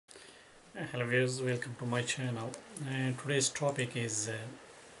Hello viewers, welcome to my channel. Today's topic is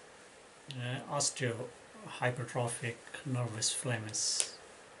Osteohypertrophic Nevus Flammeus,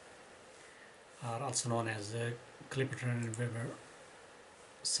 or also known as Klippel-Trenaunay-Weber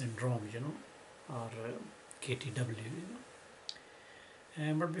syndrome, or KTW.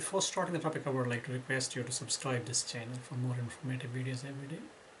 But before starting the topic, I would like to request you to subscribe this channel for more informative videos every day.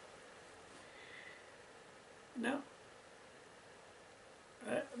 Now,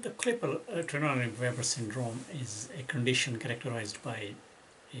 the Klippel-Trenaunay-Weber syndrome is a condition characterized by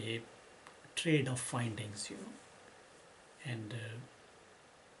a trade of findings, and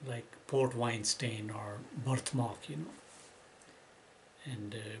like port wine stain or birthmark,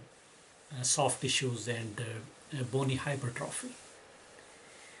 and soft tissues and bony hypertrophy,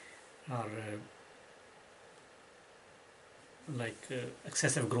 or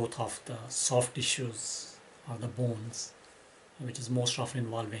excessive growth of the soft tissues or the bones, which is most often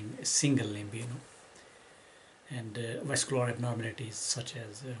involving a single limb, and vascular abnormalities such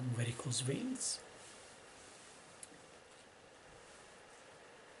as varicose veins.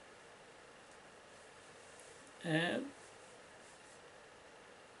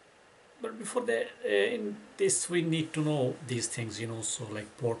 But before that, in this we need to know these things, so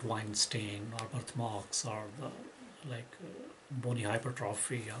like port wine stain or birthmarks or bony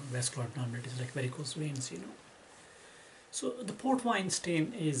hypertrophy or vascular abnormalities like varicose veins, So the port wine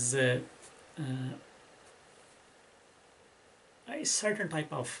stain is a certain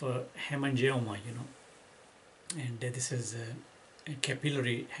type of hemangioma, and this is a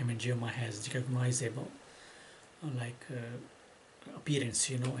capillary hemangioma, has recognizable appearance,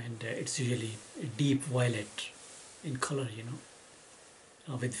 and it's usually deep violet in color,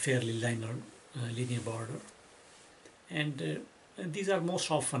 with fairly linear border, and these are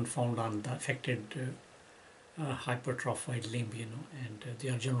most often found on the affected hypertrophied limb, and they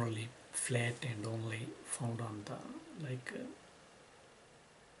are generally flat and only found on the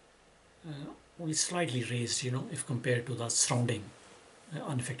only slightly raised, if compared to the surrounding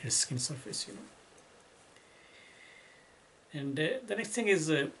unaffected skin surface, And the next thing is,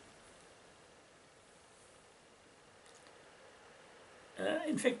 in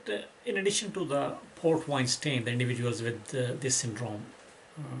fact, in addition to the port wine stain, the individuals with this syndrome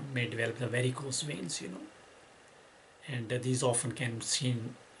may develop the varicose veins, and these often can be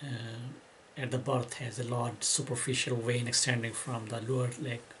seen at the birth as a large superficial vein extending from the lower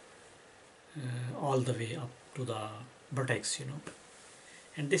leg all the way up to the buttocks,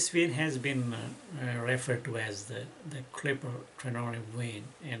 and this vein has been referred to as the Klippel-Trenaunay vein,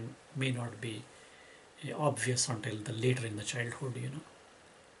 and may not be obvious until the later in the childhood,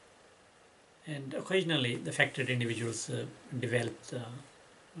 and occasionally the affected individuals develop the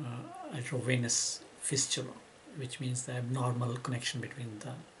arteriovenous fistula, which means the abnormal connection between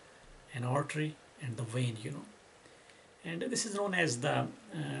an artery and the vein, and this is known as the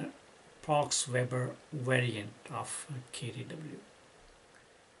Weber variant of KTW,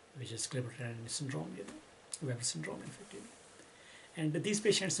 which is Klippel-Trenaunay syndrome, Weber syndrome, in fact, and these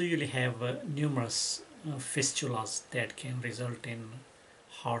patients usually have numerous fistulas that can result in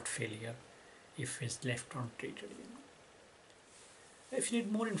heart failure if it's left untreated. If you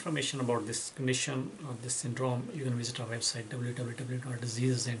need more information about this condition or this syndrome, you can visit our website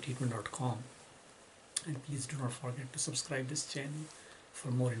www.diseasesandtreatment.com, and please do not forget to subscribe this channel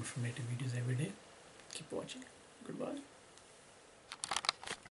for more informative videos every day. Keep watching. Goodbye.